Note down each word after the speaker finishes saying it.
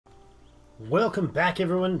Welcome back,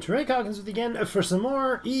 everyone. Drake Hawkins with you again for some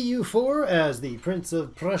more EU4 as the Prince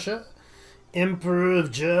of Prussia, Emperor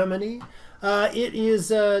of Germany. It is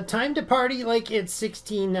time to party like it's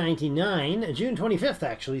 1699, June 25th,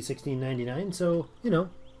 actually, 1699. So, you know,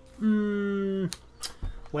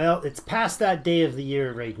 well, it's past that day of the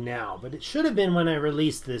year right now, but it should have been when I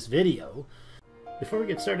released this video. Before we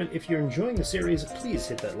get started, if you're enjoying the series, please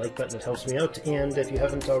hit that like button, it helps me out, and if you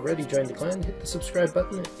haven't already joined the clan, hit the subscribe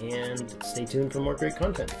button, and stay tuned for more great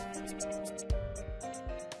content.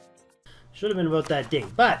 Should have been about that day,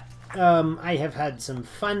 but I have had some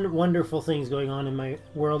fun, wonderful things going on in my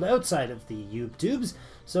world outside of the YouTubes,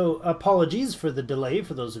 so apologies for the delay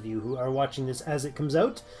for those of you who are watching this as it comes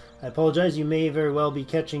out. I apologize, you may very well be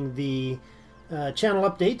catching the channel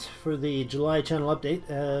update for the July channel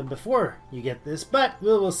update before you get this, but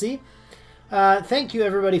we'll see. Thank you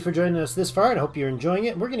everybody for joining us this far, and I hope you're enjoying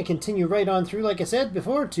it. We're going to continue right on through, like I said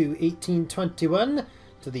before, to 1821,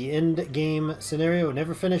 to the end game scenario.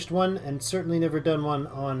 Never finished one, and certainly never done one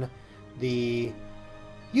on the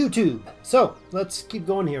YouTube. So let's keep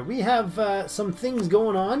going here. We have some things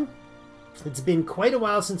going on. It's been quite a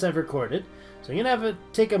while since I've recorded, so I'm going to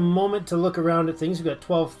take a moment to look around at things. We've got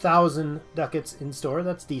 12,000 ducats in store.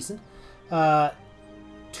 That's decent.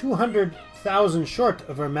 200,000 short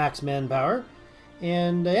of our max manpower.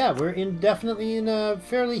 And yeah, we're definitely in a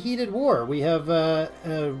fairly heated war. We have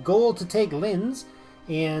a goal to take Linz,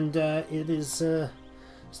 and it is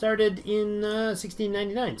started in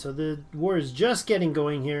 1699. So the war is just getting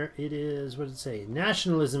going here. It is, what did it say?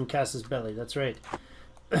 Nationalism casus belli. That's right.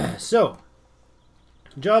 So,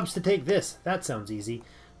 jobs to take this. That sounds easy.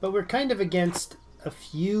 But we're kind of against a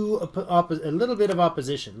little bit of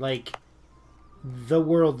opposition. Like, the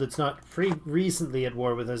world that's not recently at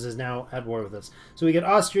war with us is now at war with us. So we got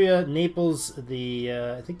Austria, Naples,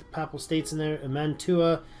 I think the Papal States in there,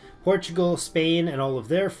 Mantua, Portugal, Spain, and all of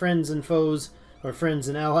their friends and foes, or friends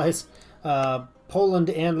and allies. Poland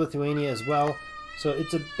and Lithuania as well. So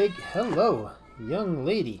it's a big, hello, young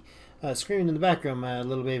lady. Screaming in the background, my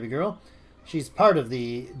little baby girl. She's part of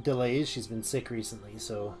the delays. She's been sick recently,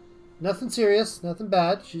 so nothing serious, nothing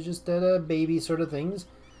bad. She's just had a baby sort of things,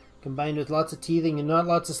 combined with lots of teething and not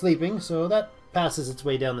lots of sleeping, so that passes its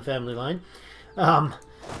way down the family line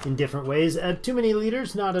in different ways. Too many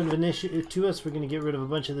leaders, not an issue to us. We're going to get rid of a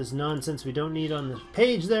bunch of this nonsense we don't need on the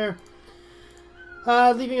page there.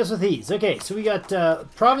 Leaving us with these. Okay, so we got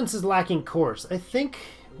provinces lacking cores. I think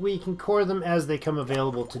we can core them as they come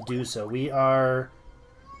available to do so. We are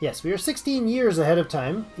 16 years ahead of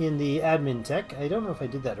time in the admin tech. I don't know if I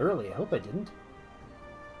did that early. I hope I didn't.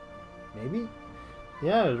 Maybe?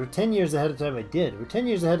 Yeah, we're 10 years ahead of time. I did. We're 10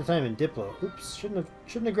 years ahead of time in Diplo. Oops, shouldn't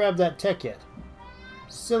have grabbed that tech yet.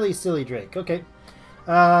 Silly Drake. Okay.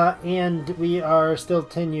 And we are still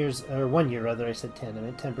 10 years, or 1 year rather, I said 10, I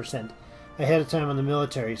meant 10% ahead of time on the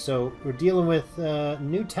military. So we're dealing with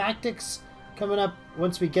new tactics coming up.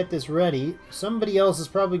 Once we get this ready, somebody else is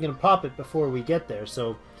probably going to pop it before we get there,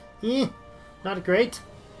 so not great.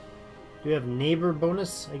 Do we have neighbor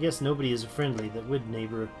bonus? I guess nobody is friendly that would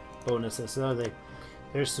neighbor bonus us, are they?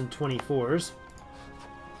 There's some 24s.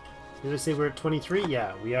 Did I say we're at 23?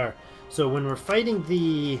 Yeah, we are. So when we're fighting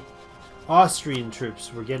the Austrian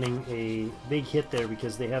troops, we're getting a big hit there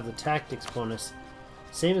because they have the tactics bonus,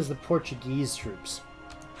 same as the Portuguese troops.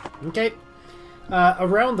 Okay.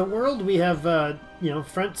 Around the world, we have,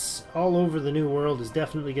 fronts all over the New World is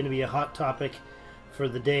definitely going to be a hot topic for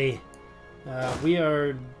the day. We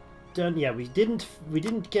are done. Yeah, we didn't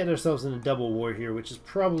get ourselves in a double war here, which is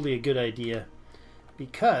probably a good idea,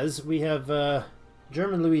 because we have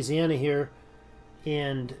German Louisiana here,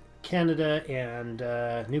 and Canada and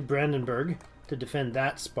New Brandenburg to defend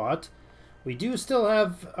that spot. We do still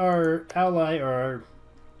have our ally, or our,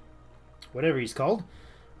 whatever he's called.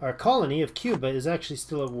 Our colony of Cuba is actually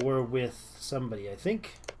still at war with somebody, I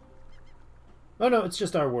think. Oh no, it's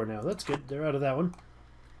just our war now. That's good. They're out of that one.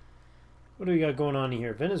 What do we got going on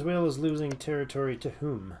here? Venezuela is losing territory to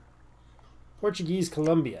whom? Portuguese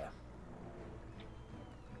Colombia.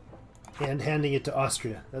 And handing it to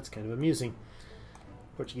Austria. That's kind of amusing.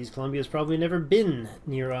 Portuguese Colombia has probably never been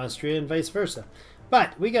near Austria and vice versa.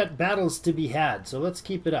 But we got battles to be had, so let's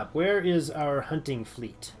keep it up. Where is our hunting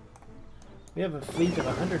fleet? We have a fleet of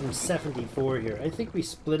 174 here. I think we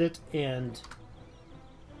split it, and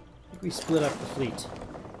I think we split up the fleet.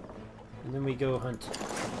 And then we go hunt.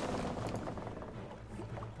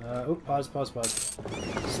 Pause.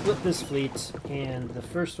 Split this fleet, and the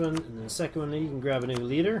first one and the second one, you can grab a new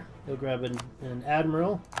leader. You'll grab an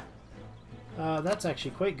admiral. That's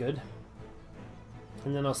actually quite good.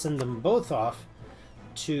 And then I'll send them both off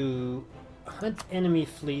to hunt enemy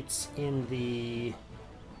fleets in the...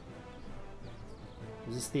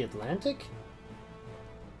 Is this the Atlantic?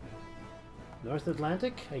 North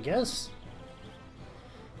Atlantic, I guess?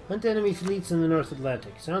 Hunt enemy fleets in the North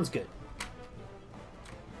Atlantic. Sounds good.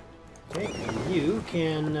 Okay, and you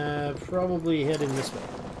can probably head in this way.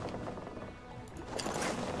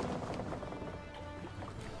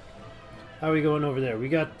 How are we going over there? We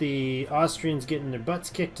got the Austrians getting their butts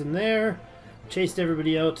kicked in there. Chased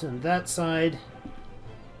everybody out on that side.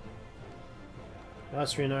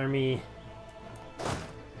 Austrian army.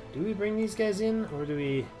 Do we bring these guys in, or do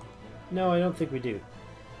we... No, I don't think we do.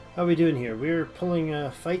 How are we doing here? We're pulling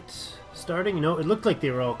a fight starting. No, it looked like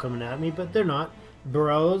they were all coming at me, but they're not.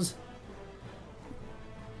 Bros.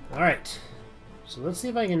 Alright. So let's see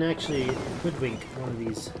if I can actually hoodwink one of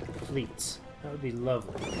these fleets. That would be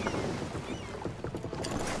lovely.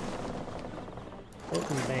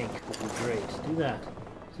 Open bank would be great. Do that.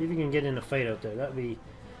 See if you can get in a fight out there. That would be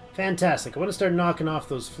fantastic. I want to start knocking off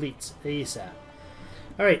those fleets ASAP.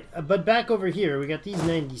 Alright, but back over here, we got these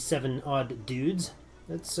 97 odd dudes.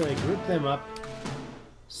 Let's group them up.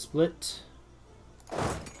 Split.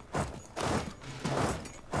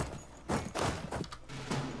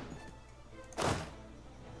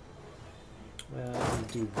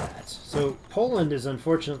 Do that. So Poland is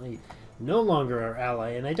unfortunately no longer our ally,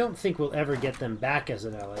 and I don't think we'll ever get them back as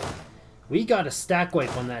an ally. We got a stack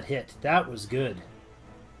wipe on that hit. That was good.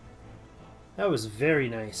 That was very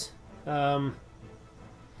nice.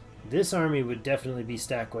 This army would definitely be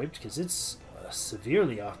stack wiped because it's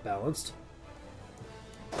severely off balanced.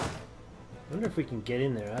 I wonder if we can get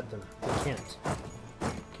in there at them. We can't.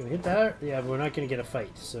 Can we hit that? Yeah, but we're not going to get a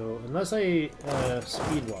fight. So unless I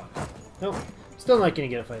speed walk. Nope. Still not going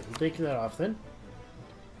to get a fight. We'll take that off then.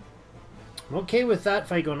 I'm okay with that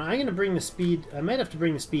fight going on. I'm going to bring the speed... I might have to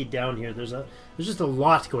bring the speed down here. There's just a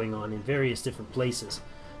lot going on in various different places.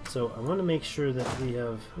 So I want to make sure that we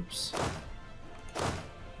have... Oops.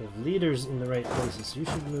 We have leaders in the right places. You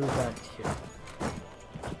should move back here.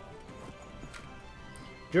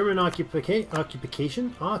 German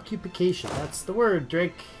occupation? Occupation. That's the word,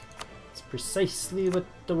 Drake. It's precisely what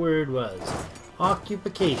the word was.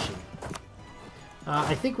 Occupation.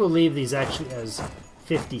 I think we'll leave these actually as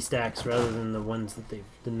 50 stacks rather than the ones that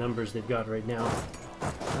the numbers they've got right now.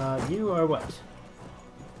 You are what?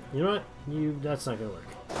 You know what? That's not gonna work.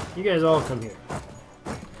 You guys all come here.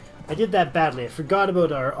 I did that badly. I forgot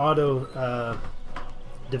about our auto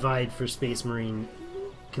divide for Space Marine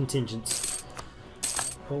contingents.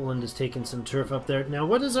 Poland is taking some turf up there. Now,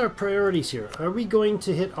 what is our priorities here? Are we going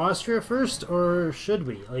to hit Austria first, or should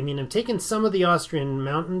we? I mean, I'm taking some of the Austrian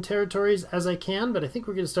mountain territories as I can, but I think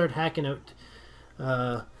we're going to start hacking out.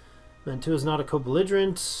 Mantua is not a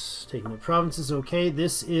co-belligerent. Taking the provinces, okay.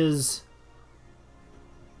 This is...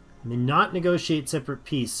 May not negotiate separate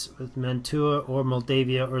peace with Mantua or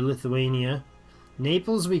Moldavia or Lithuania.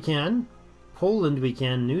 Naples we can. Poland we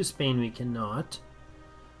can. New Spain we cannot.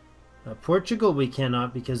 Portugal we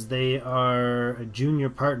cannot because they are a junior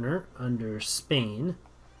partner under Spain.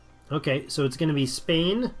 Okay, so it's going to be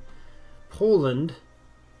Spain, Poland,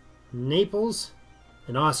 Naples,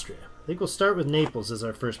 and Austria. I think we'll start with Naples as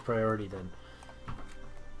our first priority then.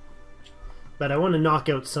 But I want to knock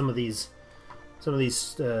out some of these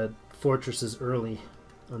fortresses early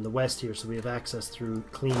on the west here so we have access through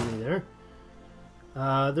cleanly there.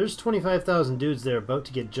 There's 25,000 dudes there about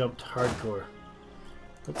to get jumped hardcore.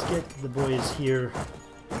 Let's get the boys here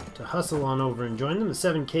to hustle on over and join them. The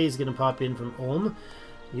 7K is going to pop in from Ulm.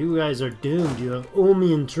 You guys are doomed. You have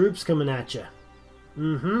Ulmian troops coming at you.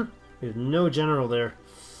 We have no general there.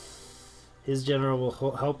 His general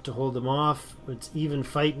will help to hold them off. It's even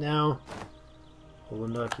fight now.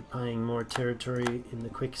 Poland occupying more territory in the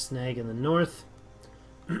quick snag in the north.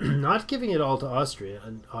 Not giving it all to Austria,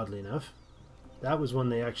 oddly enough. That was one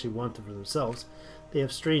they actually wanted for themselves. They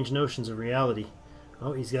have strange notions of reality.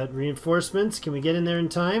 Oh, he's got reinforcements. Can we get in there in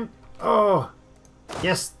time? Oh!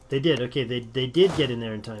 Yes, they did. Okay, they did get in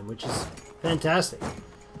there in time, which is fantastic.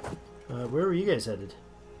 Where were you guys headed?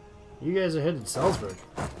 You guys are headed to Salzburg.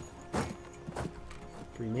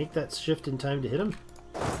 Can we make that shift in time to hit him?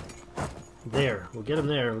 There. We'll get him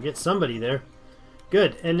there. We'll get somebody there.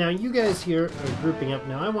 Good. And now you guys here are grouping up.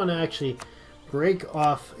 Now I want to actually break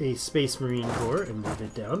off a Space Marine Corps and move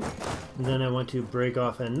it down. And then I want to break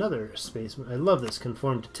off another Space Marine. I love this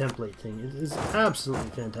conform to template thing. It is absolutely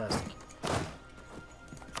fantastic.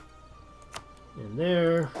 And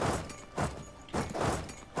there.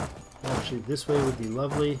 Actually, this way would be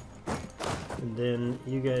lovely. And then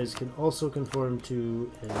you guys can also conform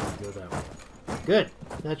to and go that way. Good.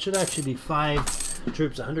 That should actually be 5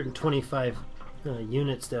 troops, 125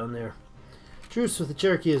 units down there. Truce with the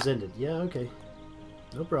Cherokee has ended. Yeah, okay.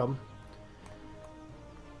 No problem.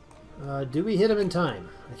 Do we hit him in time?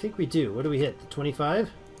 I think we do. What do we hit? The 25?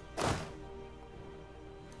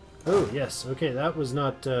 Oh, yes. Okay, that was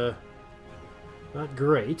not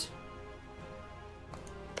great.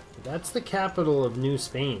 That's the capital of New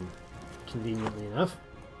Spain, conveniently enough.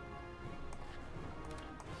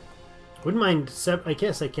 Wouldn't mind, I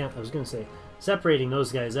guess I can't, I was going to say, separating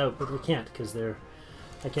those guys out, but we can't, because they're,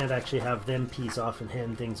 I can't actually have them piece off and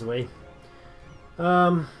hand things away.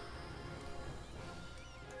 Let's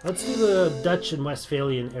do the Dutch and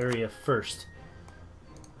Westphalian area first.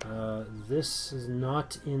 This is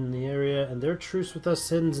not in the area, and their truce with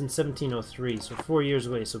us ends in 1703, so 4 years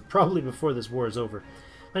away, so probably before this war is over.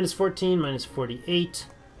 Minus 14, minus 48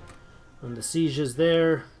 on the sieges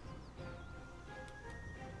there.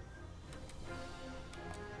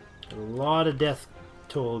 A lot of death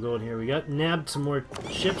toll going here. We got nabbed some more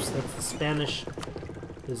ships. That's the Spanish.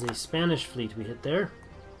 There's a Spanish fleet we hit there.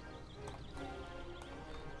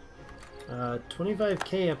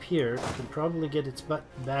 25k up here can probably get its butt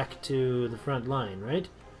back to the front line, right?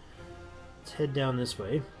 Let's head down this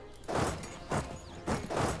way.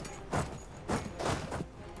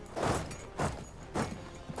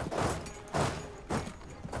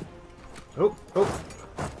 Oh, oh.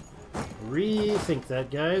 Rethink that,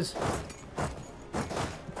 guys.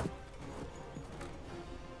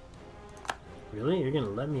 Really? You're gonna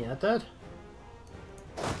let me at that?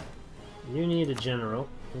 You need a general,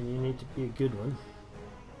 and you need to be a good one.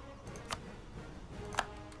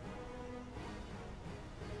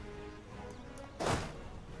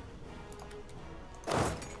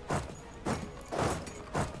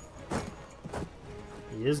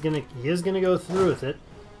 He is gonna go through with it.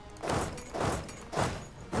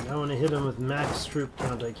 I want to hit him with max troop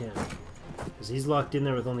count I can. Because he's locked in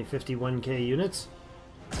there with only 51k units.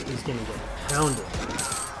 He's going to get pounded.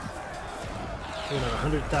 You know,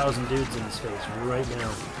 100,000 dudes in his face right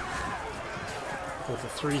now. With a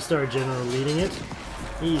 3-star general leading it.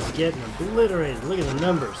 He's getting obliterated. Look at the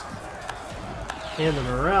numbers. And the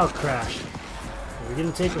morale crash. Are we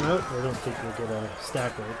going to take him out? I don't think we'll get a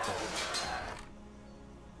stack right. But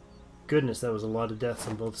goodness, that was a lot of deaths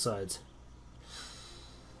on both sides.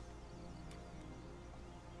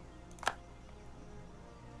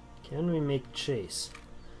 Can we make chase?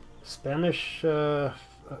 Spanish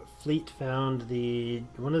fleet found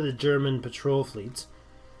one of the German patrol fleets.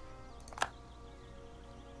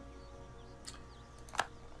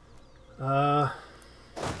 You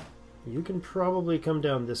can probably come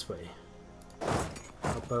down this way.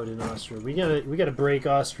 Help out in Austria. We gotta break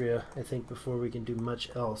Austria, I think, before we can do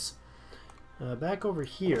much else. Back over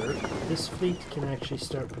here, this fleet can actually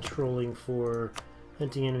start patrolling for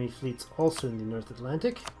hunting enemy fleets also in the North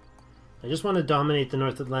Atlantic. I just want to dominate the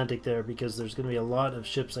North Atlantic there because there's going to be a lot of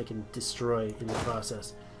ships I can destroy in the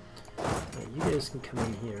process. You guys can come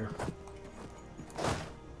in here.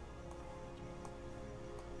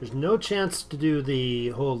 There's no chance to do the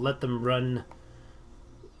whole let them run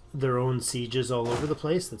their own sieges all over the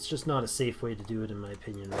place. That's just not a safe way to do it in my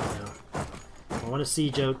opinion right now. I want to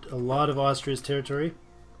siege out a lot of Austria's territory.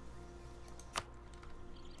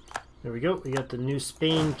 There we go. We got the New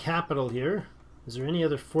Spain capital here. Is there any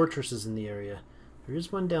other fortresses in the area? There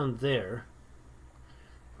is one down there.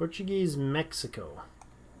 Portuguese Mexico.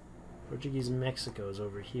 Portuguese Mexico is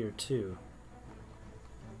over here too.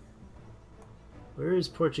 Where is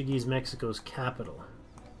Portuguese Mexico's capital?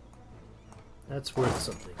 That's worth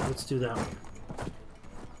something. Let's do that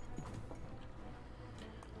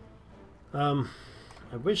one.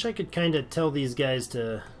 I wish I could kind of tell these guys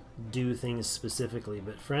to do things specifically,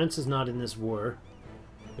 but France is not in this war.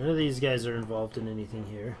 None of these guys are involved in anything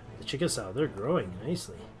here. The Chickasaw, they're growing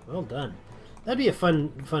nicely. Well done. That'd be a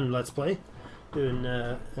fun Let's Play. Doing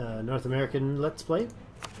North American Let's Play.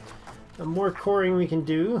 More coring we can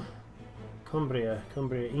do. Cumbria,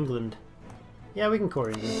 England. Yeah, we can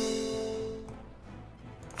core England.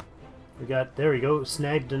 We got, there we go,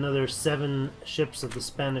 snagged another 7 ships of the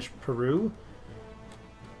Spanish Peru.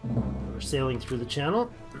 We're sailing through the channel.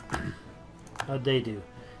 How'd they do?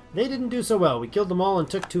 They didn't do so well. We killed them all and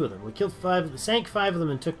took 2 of them. We killed 5, sank 5 of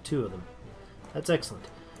them and took 2 of them. That's excellent.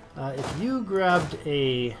 If you grabbed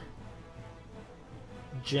a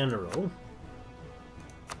general,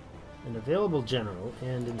 an available general,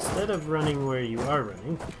 and instead of running where you are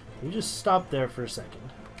running, you just stop there for a second.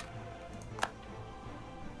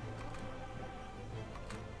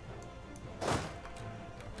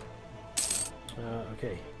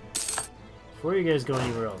 Okay. Before you guys go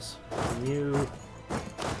anywhere else, can you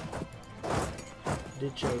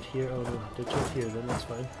ditch out here? Oh no, ditch out here, then that's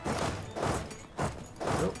fine.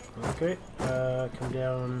 Nope, Okay, come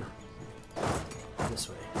down this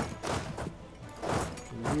way.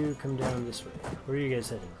 And you come down this way. Where are you guys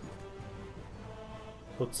heading?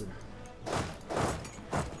 Hudson.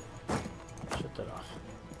 Shut that off.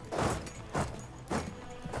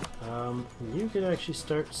 You could actually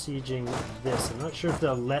start sieging this. I'm not sure if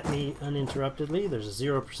they'll let me uninterruptedly. There's a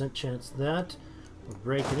 0% chance of that. We're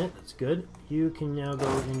breaking it. That's good. You can now go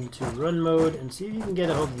into run mode and see if you can get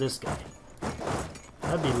a hold of this guy.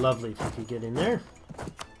 That'd be lovely if you could get in there.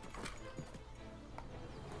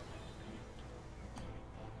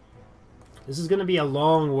 This is going to be a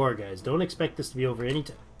long war, guys. Don't expect this to be over any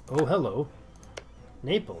time. Oh, hello.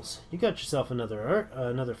 Naples. You got yourself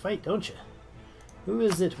another fight, don't you? Who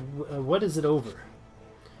is it? What is it over?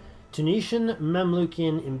 Tunisian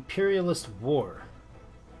Mamlukian Imperialist War.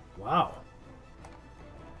 Wow.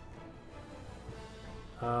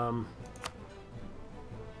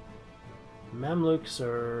 Mamluks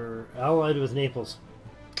are allied with Naples.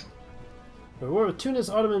 The war with Tunis,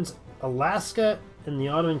 Ottomans, Alaska, and the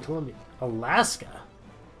Ottoman Columbia. Alaska?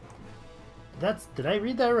 Did I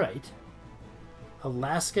read that right?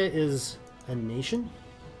 Alaska is a nation?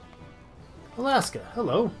 Alaska,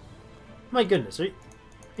 hello. My goodness, are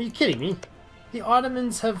you kidding me? The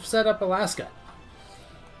Ottomans have set up Alaska.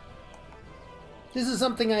 This is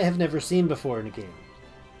something I have never seen before in a game.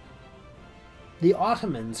 The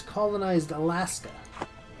Ottomans colonized Alaska.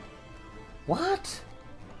 What?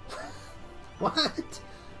 What?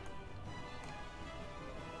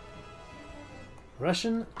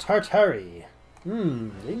 Russian Tartary.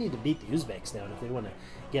 They need to beat the Uzbeks down if they want to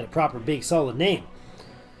get a proper big solid name.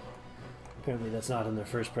 Apparently that's not on their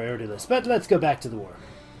first priority list. But let's go back to the war.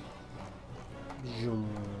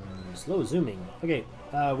 Slow zooming. Okay,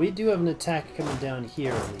 we do have an attack coming down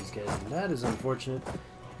here on these guys, and that is unfortunate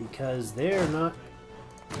because they're not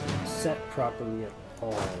set properly at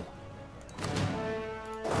all.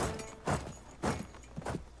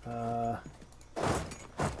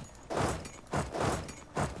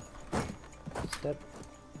 Step,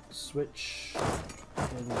 switch,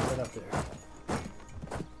 and get up there.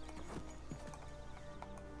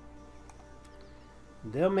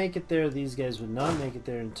 They'll make it there. These guys would not make it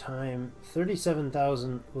there in time.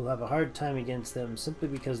 37,000 will have a hard time against them simply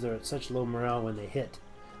because they're at such low morale when they hit.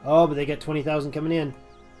 Oh, but they got 20,000 coming in.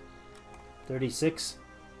 36,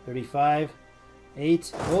 35, 8.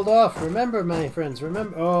 Hold off. Remember, my friends.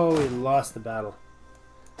 Remember. Oh, we lost the battle.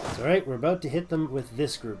 It's alright. We're about to hit them with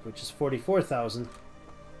this group, which is 44,000.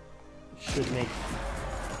 Should make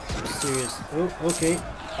some serious... Oh, okay.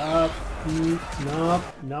 No,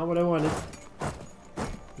 not what I wanted.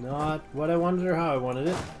 Not what I wanted or how I wanted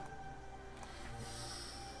it.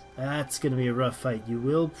 That's going to be a rough fight. You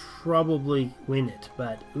will probably win it,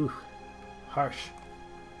 but ooh, harsh.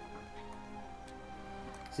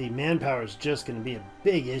 See, manpower is just going to be a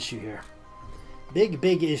big issue here.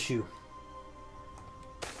 Big issue.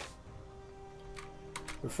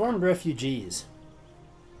 Reformed refugees.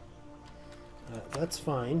 That's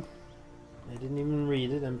fine. I didn't even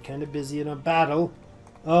read it. I'm kind of busy in a battle.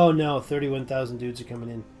 Oh no, 31,000 dudes are coming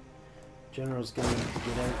in. General's gonna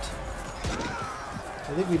get out.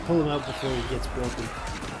 I think we pull him out before he gets broken.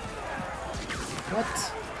 What?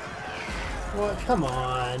 What? Come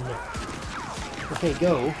on. Okay,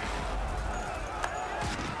 go.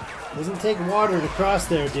 Doesn't take water to cross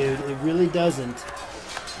there, dude. It really doesn't.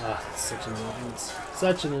 Ah, that's such an annoyance.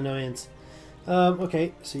 Such an annoyance.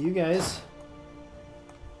 Okay, so you guys...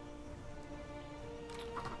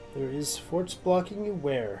 There is forts blocking you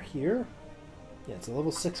where? Here? Yeah, it's a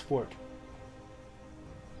level 6 fort.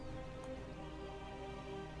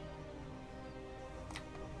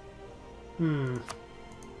 I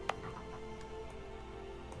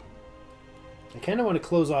kind of want to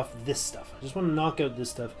close off this stuff. I just want to knock out this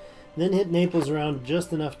stuff. Then hit Naples around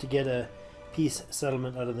just enough to get a peace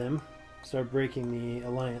settlement out of them. Start breaking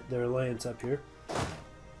their alliance up here.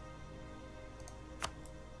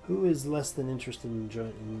 Who is less than interested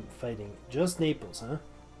in fighting? Just Naples, huh?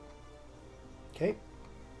 Okay.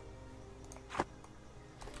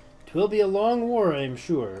 It will be a long war, I'm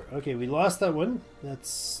sure. Okay, we lost that one.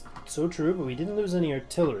 That's so true, but we didn't lose any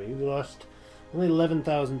artillery. We lost only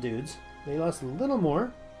 11,000 dudes. They lost a little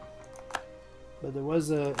more. But there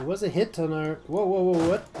was a hit on our... Whoa,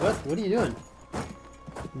 what? What are you doing?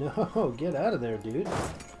 No, get out of there, dude.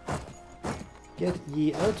 Get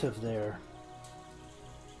ye out of there.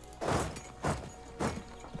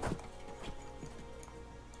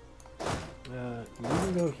 You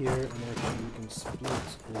can go here, and actually you can split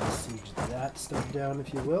and siege that stuff down,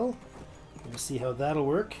 if you will. We'll see how that'll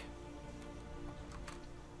work.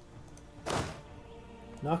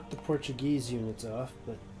 Knock the Portuguese units off,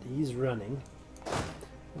 but He's running.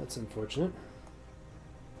 That's unfortunate.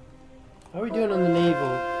 How are we doing on the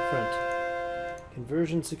naval front?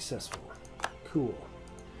 Conversion successful. Cool.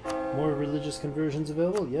 More religious conversions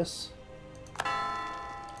available? Yes.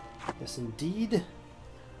 Yes, indeed.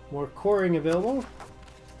 More coring available.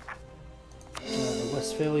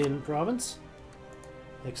 Westphalian province.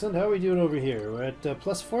 Excellent. How are we doing over here? We're at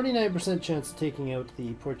plus 49% chance of taking out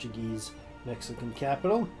the Portuguese Mexican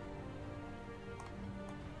capital.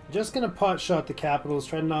 Just going to pot shot the capitals,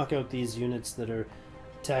 try to knock out these units that are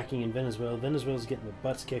attacking in Venezuela. Venezuela's getting their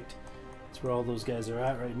butts kicked. That's where all those guys are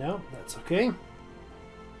at right now. That's okay.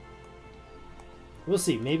 We'll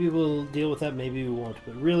see. Maybe we'll deal with that, maybe we won't.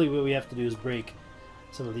 But really what we have to do is break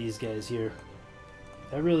some of these guys here.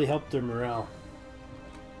 That really helped their morale.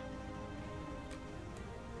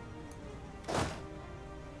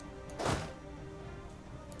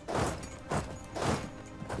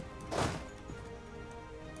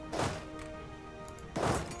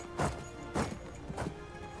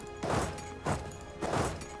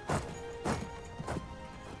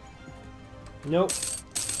 Nope.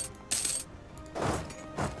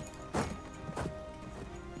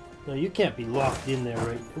 No, you can't be locked in there,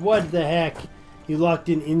 right? What the heck? You locked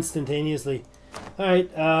in instantaneously. Alright,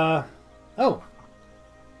 oh.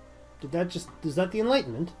 Did that just... Is that the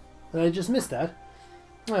Enlightenment? Did I just miss that?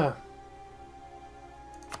 Ah.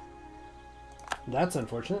 That's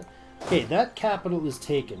unfortunate. Okay, that capital is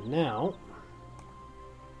taken. Now,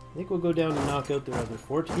 I think we'll go down and knock out their other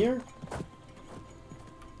fort here.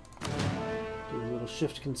 Do a little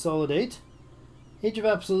shift consolidate. Age of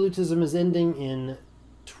Absolutism is ending in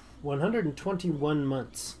 121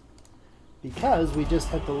 months. Because we just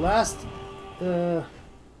had the last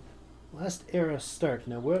era start.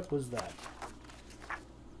 Now, what was that?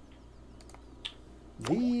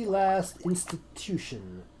 The last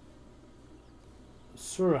institution.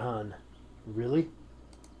 Surhan. Really?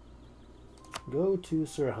 Go to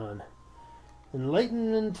Surhan.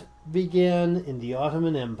 Enlightenment began in the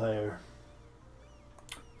Ottoman Empire.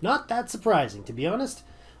 Not that surprising, to be honest.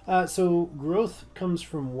 So growth comes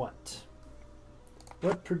from what?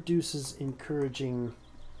 What produces encouraging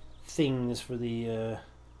things for the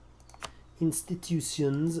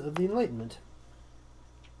institutions of the Enlightenment?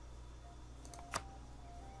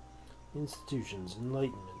 Institutions,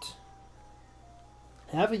 Enlightenment.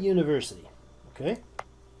 Have a university. Okay.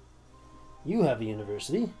 You have a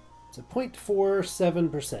university. It's a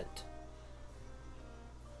 0.47%.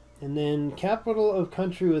 And then capital of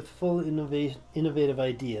country with full innovative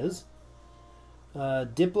ideas.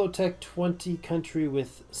 Diplotech 20 country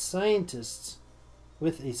with scientists,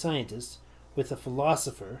 with a scientist, with a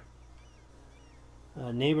philosopher.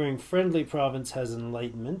 Neighboring friendly province has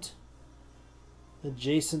enlightenment.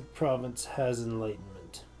 Adjacent province has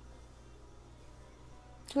enlightenment.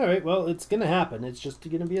 Alright, well, it's going to happen. It's just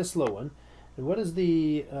going to be a slow one. And what is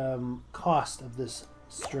the cost of this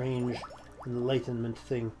strange enlightenment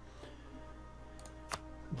thing?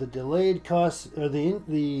 The delayed cost, or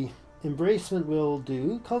the embracement will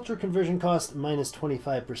do. Culture conversion cost minus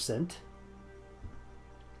 25%.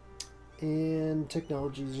 And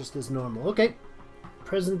technology is just as normal. Okay.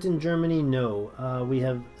 Present in Germany, no. We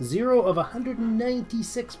have 0 of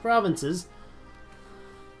 196 provinces.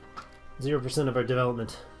 0% of our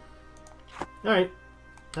development. Alright.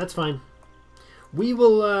 That's fine. We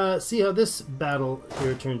will see how this battle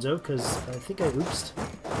here turns out, because I think I oopsed.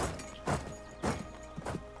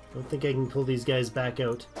 I don't think I can pull these guys back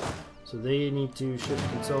out. So they need to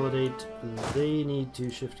shift consolidate. They need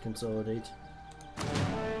to shift consolidate.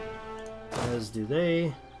 As do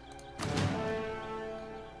they.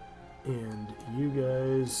 And you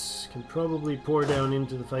guys can probably pour down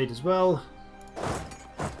into the fight as well.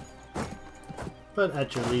 But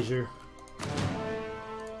at your leisure.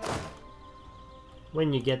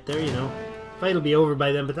 When you get there, you know. Fight will be over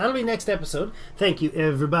by then, but that'll be next episode. Thank you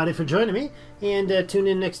everybody for joining me, and tune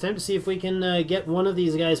in next time to see if we can get one of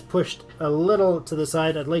these guys pushed a little to the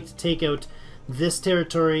side. I'd like to take out this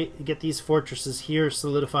territory, get these fortresses here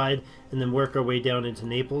solidified, and then work our way down into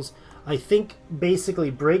Naples. I think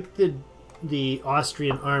basically break the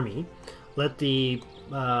Austrian army, let the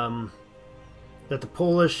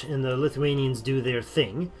Polish and the Lithuanians do their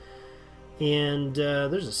thing. And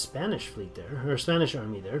there's a Spanish fleet there, or a Spanish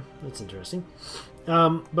army there. That's interesting.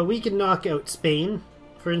 But we can knock out Spain,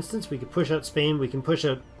 for instance. We could push out Spain. We can push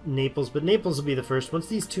out Naples, but Naples will be the first. Once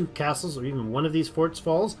these two castles, or even one of these forts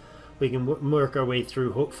falls, we can work our way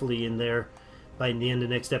through, hopefully in there, by the end of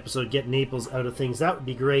next episode, get Naples out of things. That would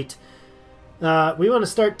be great. We want to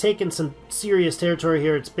start taking some serious territory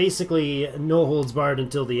here. It's basically no holds barred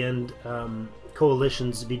until the end.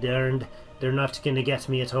 Coalitions be darned. They're not going to get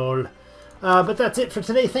me at all. But that's it for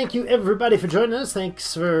today. Thank you everybody for joining us.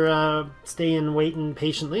 Thanks for staying waiting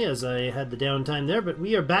patiently as I had the downtime there. But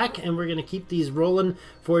we are back and we're going to keep these rolling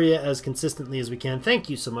for you as consistently as we can. Thank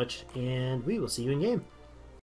you so much, and we will see you in game.